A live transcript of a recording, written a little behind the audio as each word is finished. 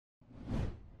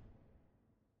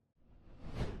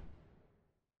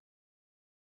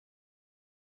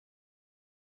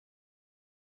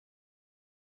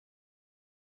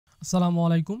আসসালামু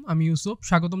আলাইকুম, আমি ইউসুফ।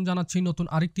 স্বাগতম জানাচ্ছি নতুন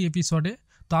আরেকটি এপিসোডে।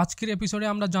 তো আজকের এপিসোডে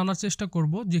আমরা জানার চেষ্টা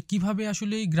করব যে কিভাবে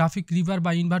আসলে এই গ্রাফিক রিভার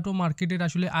বা ইনভাটো মার্কেটের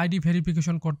আসলে আইডি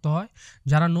ভেরিফিকেশন করতে হয়।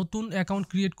 যারা নতুন অ্যাকাউন্ট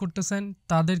ক্রিয়েট করতেছেন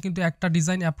তাদের কিন্তু একটা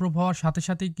ডিজাইন অ্যাপ্রুভ হওয়ার সাথে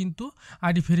সাথেই কিন্তু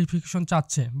আইডি ভেরিফিকেশন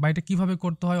চাচ্ছে, বা এটা কীভাবে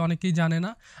করতে হয় অনেকেই জানে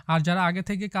না। আর যারা আগে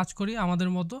থেকে কাজ করি আমাদের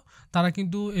মতো, তারা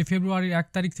কিন্তু এই ফেব্রুয়ারির 1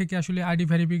 তারিখ থেকে আসলে আইডি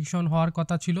ভেরিফিকেশন হওয়ার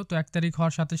কথা ছিল। তো 1 তারিখ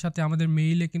হওয়ার সাথে সাথে আমাদের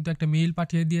মেইলে কিন্তু একটা মেইল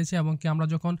পাঠিয়ে দিয়েছে, এবং কি আমরা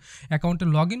যখন অ্যাকাউন্টে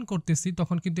লগ ইন করতেছি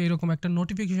তখন কিন্তু এরকম একটা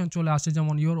নোটিফিকেশন চলে আসে,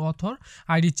 যেমন your author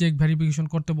ID check verification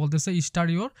করতে বলতেছে, স্টার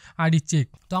ইওর আইডি চেক।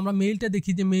 তো আমরা মেইলটা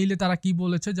দেখি যে মেইলে তারা কি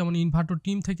বলেছে, যেমন ইনভাটো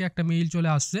টিম থেকে একটা মেইল চলে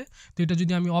আসছে। তো এটা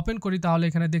যদি আমি ওপেন করি তাহলে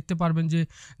এখানে দেখতে পারবেন যে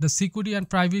the security and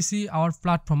privacy hour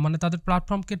platform, মানে তাদের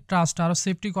প্ল্যাটফর্মকে ট্রাস্ট আরও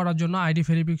সেফটি করার জন্য আইডি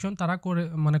ভেরিফিকেশন তারা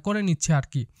করে নিচ্ছে আর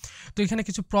কি। তো এখানে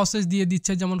কিছু প্রসেস দিয়ে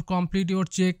দিচ্ছে, যেমন কমপ্লিট ইওর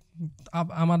চেক।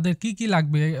 আমাদের কি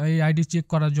লাগবে এই আইডি চেক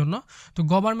করার জন্য? তো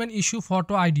গভর্নমেন্ট ইস্যু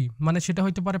ফটো আইডি, মানে সেটা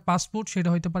হইতে পারে পাসপোর্ট, সেটা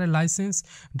হইতে পারে লাইসেন্স,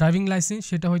 ড্রাইভিং লাইসেন্স,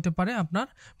 সেটা হইতে পারে আপনার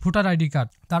ভোটার আইডি কার্ড।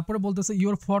 তারপরে বলতেছে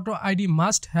your photo ID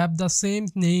must have the same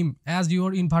name as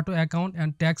your ইনভাটো account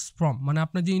and tax form, মানে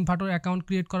আপনার যে ইনভাটো অ্যাকাউন্ট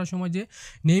ক্রিয়েট করার সময় যে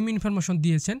নেম ইনফরমেশন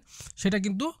দিয়েছেন সেটা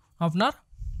কিন্তু আপনার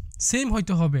সেম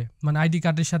হইতে হবে, মানে আইডি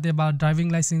কার্ডের সাথে বা ড্রাইভিং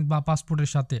লাইসেন্স বা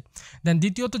পাসপোর্টের সাথে। দেন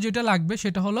দ্বিতীয়ত যেটা লাগবে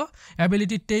সেটা হলো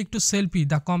ability take to selfie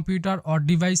the computer or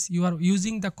device you are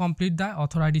using the complete the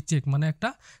author ID check, মানে একটা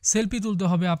সেলফি তুলতে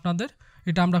হবে আপনাদের।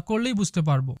 এটা আমরা করলেই বুঝতে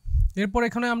পারবো। এরপর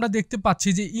এখানে আমরা দেখতে পাচ্ছি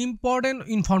যে important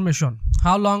information,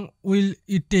 how long will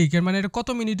it take, এর মানে এটা কত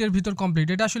মিনিটের ভিতর কমপ্লিট।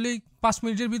 এটা আসলে 5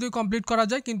 মিনিটের ভিতরে কমপ্লিট করা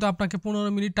যায়, কিন্তু আপনাকে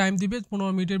 15 মিনিট টাইম দিবে।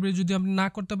 15 মিনিটের ভিতরে যদি আপনি না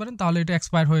করতে পারেন তাহলে এটা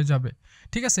এক্সপায়ার হয়ে যাবে,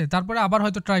 ঠিক আছে। তারপরে আবার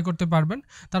হয়তো ট্রাই করতে পারবেন।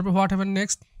 তারপর হোয়াট হ্যাপেন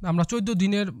নেক্সট, আমরা 14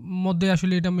 দিনের মধ্যে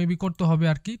আসলে এটা মেবি করতে হবে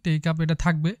আর কি। টেক আপ এটা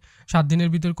থাকবে 7 দিনের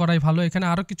ভিতর করাই ভালো। এখানে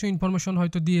আরও কিছু ইনফরমেশন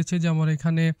হয়তো দিয়েছে, যেমন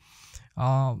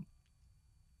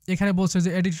এখানে বলছে যে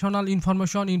additional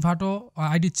information ইনভাটো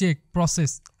ID check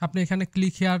process. আপনি এখানে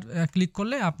ক্লিক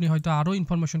করলে আপনি হয়তো আরও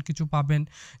ইনফরমেশন কিছু পাবেন,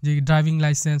 যে ড্রাইভিং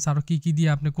লাইসেন্স আরও কী দিয়ে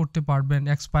আপনি করতে পারবেন,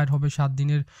 এক্সপায়ার হবে 7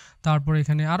 দিনের। তারপর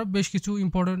এখানে আরও বেশ কিছু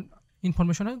ইম্পর্টেন্ট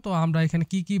ইনফরমেশন হয়। তো আমরা এখানে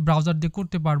কি ব্রাউজার দিয়ে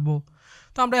করতে পারবো,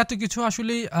 তো আমরা এত কিছু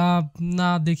আসলেই না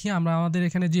দেখি। আমরা আমাদের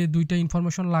এখানে যে 2টা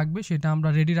ইনফরমেশন লাগবে সেটা আমরা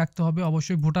রেডি রাখতে হবে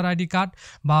অবশ্যই। ভোটার আইডি কার্ড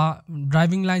বা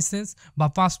ড্রাইভিং লাইসেন্স বা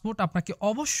পাসপোর্ট আপনাকে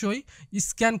অবশ্যই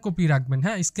স্ক্যান কপি রাখবেন।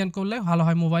 হ্যাঁ, স্ক্যান করলে ভালো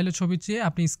হয়। মোবাইলে ছবি চেয়ে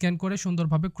আপনি স্ক্যান করে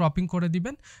সুন্দরভাবে ক্রপিং করে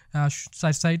দিবেন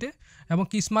সাইডে। এবং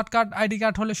কি স্মার্ট কার্ড আইডি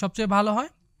কার্ড হলে সবচেয়ে ভালো হয়।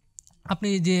 আপনি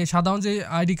যে সাধারণ যে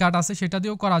আইডি কার্ড আছে সেটা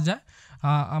দিয়েও করা যায়।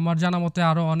 আমার জানা মতে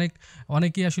আরও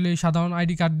অনেকেই আসলে এই সাধারণ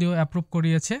আইডি কার্ড দিয়েও অ্যাপ্রুভ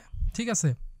করিয়েছে, ঠিক আছে।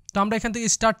 তো আমরা এখান থেকে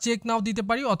স্টার্ট চেক নাও দিতে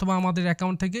পারি, অথবা আমাদের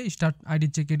অ্যাকাউন্ট থেকে স্টার্ট আইডি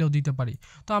চেক এটাও দিতে পারি।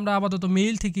 তো আমরা আপাতত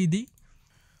মেইল থেকেই দিই।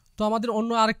 তো আমাদের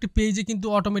অন্য আরেকটি পেজে কিন্তু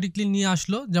অটোমেটিকলি নিয়ে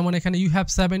আসলো, যেমন এখানে you have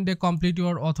 7 day complete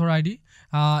your author ID,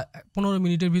 15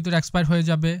 মিনিটের ভিতর এক্সপায়ার হয়ে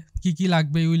যাবে। কি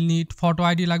লাগবে? উইল নিড ফটো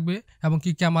আইডি লাগবে, এবং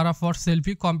কি camera for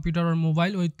selfie, computer R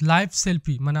mobile with live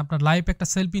selfie, মানে আপনার লাইভ একটা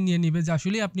সেলফি নিয়ে নিবে যে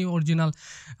আসলে আপনি অরিজিনাল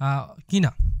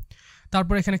কিনা।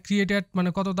 তারপর এখানে ক্রিয়েটেড, মানে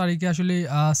কত তারিখে আসলে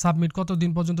সাবমিট, কত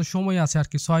দিন পর্যন্ত সময় আছে আর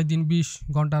কি। 6 দিন 20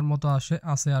 ঘন্টার মতো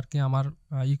আছে আর কি আমার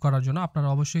করার জন্য। আপনারা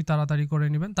অবশ্যই তাড়াতাড়ি করে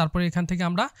নেবেন। তারপরে এখান থেকে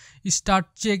আমরা স্টার্ট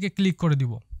চেকে ক্লিক করে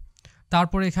দিব।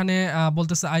 তারপরে এখানে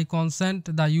বলতেছে I consent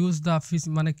the use the fish,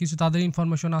 মানে কিছু তাদের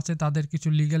ইনফরমেশন আছে, তাদের কিছু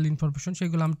লিগ্যাল ইনফরমেশন,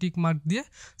 সেগুলো আমি টিক মার্ক দিয়ে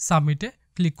সাবমিটে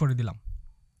ক্লিক করে দিলাম।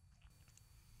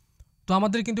 তো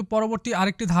আমাদের কিন্তু পরবর্তী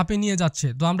আরেকটি ধাপে নিয়ে যাচ্ছে।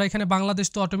 তো আমরা এখানে বাংলাদেশ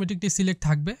তো অটোমেটিকলি সিলেক্ট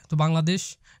থাকবে, তো বাংলাদেশ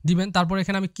দিবেন। তারপর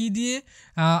এখানে আমি কি দিয়ে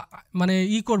মানে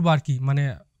করবো আর কি, মানে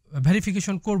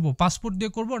ভেরিফিকেশন করব, পাসপোর্ট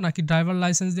দিয়ে করব নাকি ড্রাইভার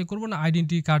লাইসেন্স দিয়ে করব না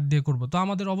আইডেন্টি কার্ড দিয়ে করব। তো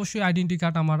আমাদের অবশ্যই আইডেন্টি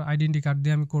কার্ড, আমার আইডেন্টি কার্ড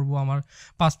দিয়ে আমি করব, আমার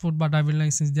পাসপোর্ট বা ড্রাইভিং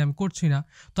লাইসেন্স দিয়ে আমি করছি না।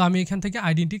 তো আমি এখান থেকে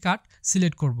আইডেন্টি কার্ড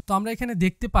সিলেক্ট করব। তো আমরা এখানে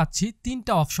দেখতে পাচ্ছি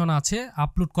 3টা অপশন আছে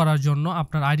আপলোড করার জন্য।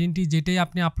 আপনার আইডেন্টি যেটাই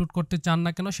আপনি আপলোড করতে চান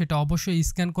না কেন সেটা অবশ্যই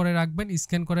স্ক্যান করে রাখবেন।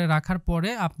 স্ক্যান করে রাখার পরে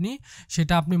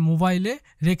সেটা আপনি মোবাইলে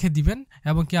রেখে দিবেন,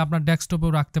 এবং কি আপনার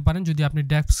ডেস্কটপেও রাখতে পারেন যদি আপনি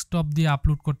ডেস্কটপ দিয়ে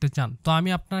আপলোড করতে চান। তো আমি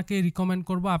আপনাকে রিকমেন্ড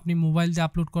করব আপনি মোবাইল দিয়ে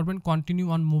আপলোড করবেন, কন্টিনিউ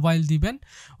অন মোবাইল দিবেন,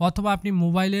 অথবা আপনি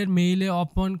মোবাইলের মেইলে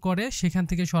ওপেন করে সেখান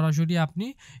থেকে সরাসরি আপনি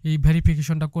এই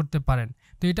ভেরিফিকেশনটা করতে পারেন।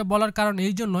 তো এটা বলার কারণ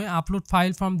এই জন্যই, upload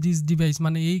file from this device,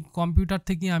 মানে এই কম্পিউটার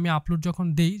থেকে আমি আপলোড যখন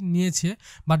নিয়েছে,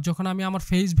 বাট যখন আমি আমার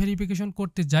ফেস ভেরিফিকেশন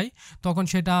করতে যাই তখন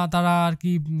সেটা তারা আর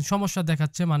কি সমস্যা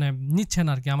দেখাচ্ছে, মানে নিচ্ছে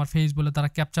না আর কি, আমার ফেস বলে তারা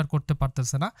ক্যাপচার করতে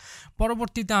পারতেছে না।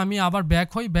 পরবর্তীতে আমি আবার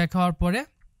ব্যাক হওয়ার পরে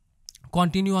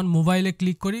কন্টিনিউ অন মোবাইলে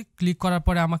ক্লিক করি। ক্লিক করার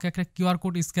পরে আমাকে একটা কিউআর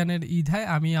কোড স্ক্যানের দেয়।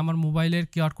 আমি আমার মোবাইলের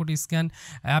QR code scan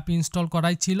app install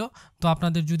করাই ছিল। তো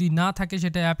আপনাদের যদি না থাকে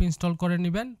সেটা অ্যাপ ইনস্টল করে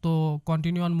নেবেন। তো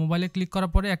কন্টিনিউ অন মোবাইলে ক্লিক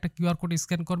করার পরে একটা কিউআর কোড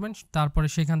স্ক্যান করবেন, তারপরে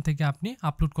সেখান থেকে আপনি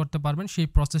আপলোড করতে পারবেন। সেই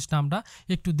প্রসেসটা আমরা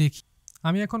একটু দেখি।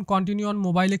 আমি এখন কন্টিনিউ অন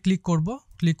মোবাইলে ক্লিক করব।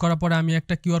 ক্লিক করার পরে আমি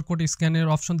একটা কিউআর কোড স্ক্যানের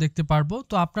অপশন দেখতে পারবো।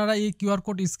 তো আপনারা এই কিউআর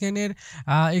কোড স্ক্যানের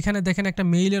এখানে দেখেন একটা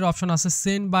মেইলের অপশন আছে,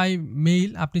 সেন্ড বাই মেইল।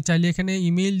 আপনি চাইলে এখানে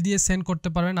ইমেইল দিয়ে সেন্ড করতে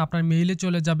পারবেন, আপনার মেইলে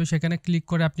চলে যাবে, সেখানে ক্লিক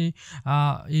করে আপনি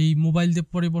এই মোবাইল দিয়ে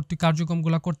পরবর্তী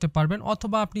কার্যক্রমগুলো করতে পারবেন।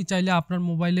 অথবা আপনি চাইলে আপনার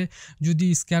মোবাইলে যদি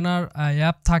স্ক্যানার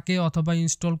অ্যাপ থাকে অথবা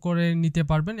ইনস্টল করে নিতে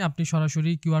পারবেন, আপনি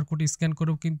সরাসরি কিউআর কোড স্ক্যান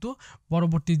করেও কিন্তু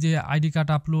পরবর্তী যে আইডি কার্ড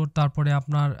আপলোড, তারপরে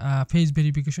আপনার ফেস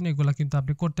ভেরিফিকেশন, এগুলো কিন্তু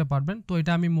আপনি করতে পারবেন। তো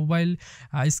এটা আমি মোবাইল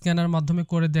স্ক্যানার মাধ্যমে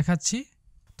করে দেখাচ্ছি।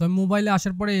 তো মোবাইলে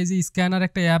আসার পরে এই যে স্ক্যানার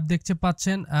একটা অ্যাপ দেখতে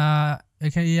পাচ্ছেন,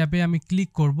 এখানে এই অ্যাপে আমি ক্লিক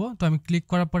করব। তো আমি ক্লিক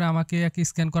করার পরে আমাকে এক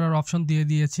স্ক্যান করার অপশন দিয়ে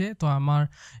দিয়েছে। তো আমার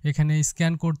এখানে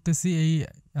স্ক্যান করতেছি এই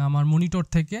আমার মনিটর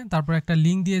থেকে। তারপর একটা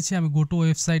লিঙ্ক দিয়েছে, আমি গো টু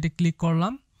ওয়েবসাইটে ক্লিক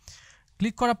করলাম।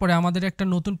 ক্লিক করার পরে আমাদের একটা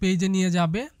নতুন পেজে নিয়ে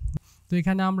যাবে। তো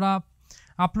এখানে আমরা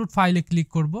আপলোড ফাইলে ক্লিক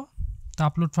করব। তো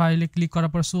আপলোড ফাইলে ক্লিক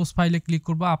করার পর সোর্স ফাইলে ক্লিক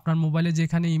করব। আপনার মোবাইলে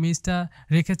যেখানে ইমেজটা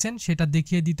রেখেছেন সেটা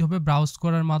দেখিয়ে দিতে হবে ব্রাউজ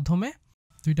করার মাধ্যমে।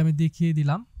 তো এটা আমি দেখিয়ে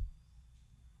দিলাম।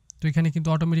 তো এখানে কিন্তু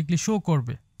অটোমেটিকলি শো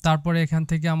করবে। তারপরে এখান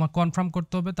থেকে আমার কনফার্ম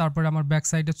করতে হবে। তারপরে আমার ব্যাক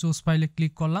সাইডে সোর্স ফাইলে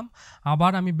ক্লিক করলাম।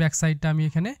 আবার আমি ব্যাক সাইডটা আমি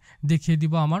এখানে দেখিয়ে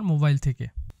দিব আমার মোবাইল থেকে।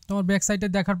 তো আমার ব্যাক সাইডে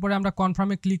দেখার পরে আমরা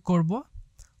কনফার্মে ক্লিক করব।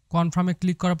 কনফার্মে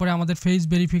ক্লিক করার পরে আমাদের ফেস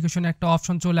ভেরিফিকেশন একটা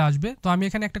অপশন চলে আসবে। তো আমি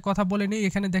এখানে একটা কথা বলে নিই,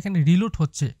 এখানে দেখেন রিলোড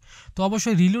হচ্ছে। তো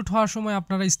অবশ্যই রিলোড হওয়ার সময়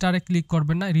আপনারা স্টারে ক্লিক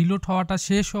করবেন না, রিলোড হওয়াটা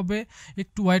শেষ হবে,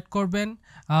 একটু ওয়েট করবেন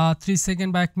 30 সেকেন্ড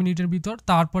বা 1 মিনিটের ভিতর।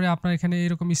 তারপরে আপনার এখানে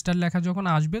এরকম স্টার লেখা যখন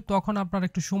আসবে তখন আপনারা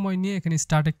একটু সময় নিয়ে এখানে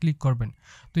স্টার্টে ক্লিক করবেন।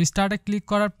 তো স্টার্টে ক্লিক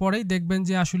করার পরেই দেখবেন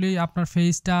যে আসলেই আপনার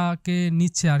ফেসটাকে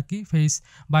নিচ্ছে আর কি, ফেস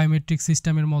বায়োমেট্রিক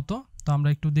সিস্টেমের মতো। তো আমরা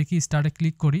একটু দেখি, স্টার্টে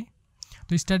ক্লিক করি।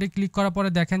 তো স্টার্টে ক্লিক করার পরে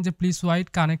দেখেন যে প্লিজ ওয়াইট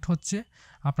কানেক্ট হচ্ছে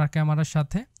আপনার ক্যামেরার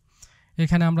সাথে।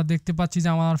 এখানে আমরা দেখতে পাচ্ছি যে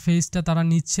আমার ফেসটা তারা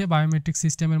নিচ্ছে বায়োমেট্রিক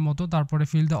সিস্টেমের মতো। তারপরে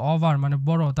ফিল দ্য ওভার মানে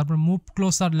বড়, তারপর মুভ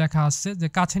ক্লোজার লেখা আসছে, যে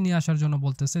কাছে নিয়ে আসার জন্য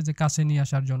বলতেছে, যে কাছে নিয়ে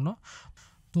আসার জন্য।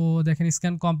 তো দেখেন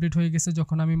স্ক্যান কমপ্লিট হয়ে গেছে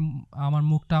যখন আমি আমার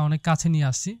মুখটা অনেক কাছে নিয়ে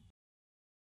আসছি।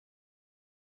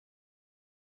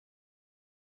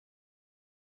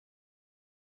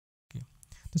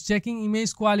 তো চেকিং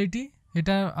ইমেজ কোয়ালিটি,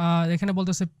 এটা এখানে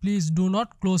বলতেছে please do not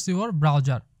close your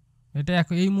browser. এটা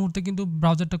এই মুহূর্তে কিন্তু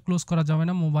ব্রাউজারটা ক্লোজ করা যাবে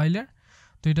না মোবাইলের।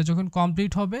 তো এটা যখন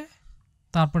কমপ্লিট হবে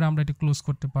তারপরে আমরা এটা ক্লোজ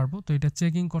করতে পারবো। তো এটা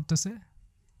চেকিং করতেছে।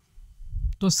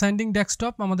 তো সেন্ডিং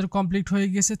ডেস্কটপ আমাদের কমপ্লিট হয়ে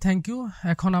গেছে, থ্যাংক ইউ।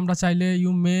 এখন আমরা চাইলে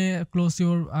you may close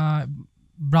your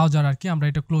browser আর কি, আমরা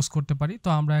এটা ক্লোজ করতে পারি। তো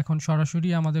আমরা এখন সরাসরি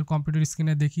আমাদের কম্পিউটার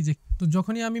স্ক্রিনে দেখি যে, তো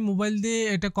যখনই আমি মোবাইল দিয়ে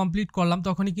এটা কমপ্লিট করলাম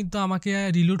তখনই কিন্তু আমাকে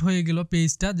রিলোড হয়ে গেল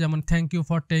পেজটা, যেমন thank you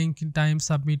for taking time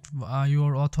submit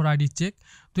your author ID check.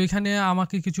 তো এখানে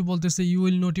আমাকে কিছু বলতেছে, you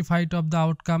will notified of the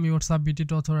outcome your submitted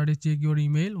author ID check your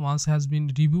email once has been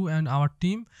review and our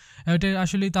team. এটা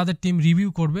আসলে তাদের টিম রিভিউ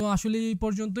করবে। তো আসলে এই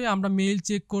পর্যন্তই, আমরা মেইল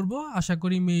চেক করব। আশা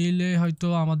করি মেইলে হয়তো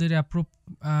আমাদের অ্যাপ্রুভ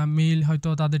মেইল হয়তো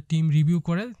তাদের টিম রিভিউ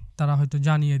করে তারা হয়তো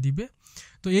জানিয়ে দিবে।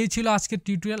 তো এই ছিল আজকের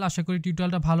টিউটোরিয়াল। আশা করি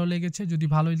টিউটোরিয়ালটা ভালো লেগেছে। যদি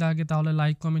ভালোই লাগে তাহলে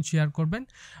লাইক কমেন্ট শেয়ার করবেন।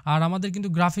 আর আমাদের কিন্তু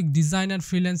গ্রাফিক ডিজাইন আর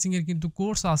ফ্রিল্যান্সিংয়ের কিন্তু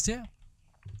কোর্স আছে,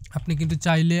 আপনি কিন্তু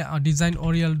চাইলে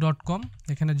designorel.com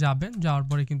এখানে যাবেন, যাওয়ার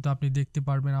পরে কিন্তু আপনি দেখতে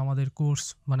পারবেন আমাদের কোর্স,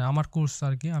 মানে আমার কোর্স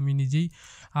আর কি, আমি নিজেই।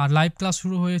 আর লাইভ ক্লাস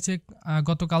শুরু হয়েছে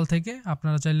গতকাল থেকে,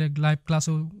 আপনারা চাইলে লাইভ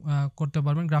ক্লাসও করতে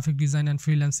পারবেন। গ্রাফিক ডিজাইন অ্যান্ড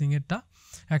ফ্রিল্যান্সিংয়েরটা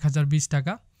 1020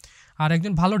 টাকা। আর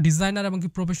একজন ভালো ডিজাইনার এবং কি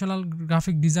প্রফেশনাল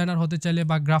গ্রাফিক ডিজাইনার হতে চাইলে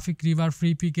বা GraphicRiver,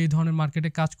 ফ্রিপিক এই ধরনের মার্কেটে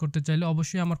কাজ করতে চাইলে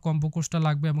অবশ্যই আমার কম্বো কোর্সটা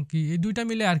লাগবে, এবং কি এই দুইটা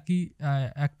মিলে আর কি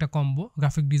একটা combo,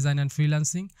 graphic design and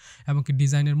freelancing এবং কি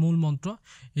ডিজাইনের মূল মন্ত্র।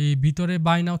 এই ভিতরে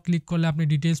বাই নাও ক্লিক করলে আপনি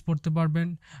ডিটেলস পড়তে পারবেন,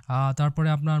 তারপরে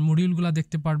আপনার মডিউলগুলো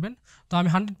দেখতে পারবেন। তো আমি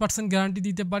 100% গ্যারান্টি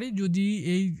দিতে পারি, যদি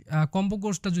এই কম্বো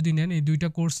কোর্সটা যদি নেন, এই দুইটা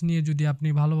কোর্স নিয়ে যদি আপনি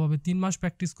ভালোভাবে 3 মাস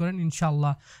প্র্যাকটিস করেন,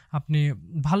 ইনশাল্লাহ আপনি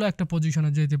ভালো একটা পজিশনে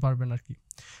যেতে পারবেন আর কি।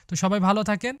 তো সবাই ভালো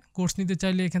থাকেন। কোর্স নিতে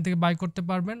চাইলে এখান থেকে বাই করতে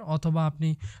পারবেন, অথবা আপনি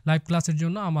লাইভ ক্লাসের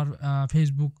জন্য আমার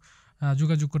ফেসবুক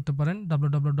যোগাযোগ করতে পারেন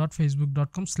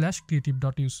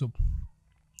www.facebook.com/creative.yusuf।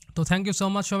 তো থ্যাংক ইউ সো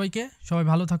মাচ সবাইকে, সবাই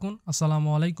ভালো থাকুন। আসসালামু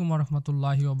আলাইকুম ওয়া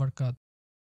রাহমাতুল্লাহি ওয়া বারাকাতুহু।